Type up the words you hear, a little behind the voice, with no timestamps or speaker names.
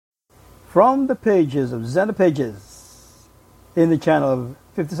From the pages of Zen Pages in the channel of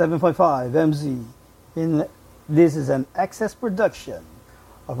 57.5 MZ. This is an excess production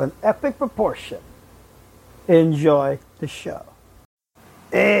of an epic proportion. Enjoy the show.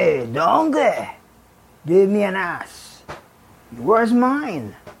 Hey, donkey! Give me an ass. Where's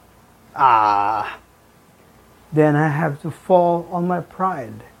mine? Then I have to fall on my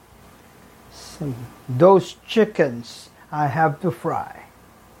pride. Those chickens I have to fry.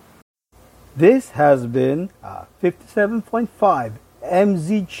 This has been a 57.5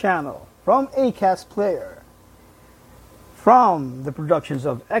 MZ channel from Acast Player. From the productions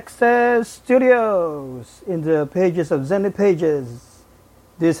of Excess Studios in the pages of Zen Pages.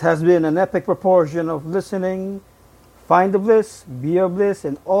 This has been an epic proportion of listening. Find the bliss, be your bliss,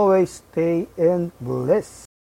 and always stay in bliss.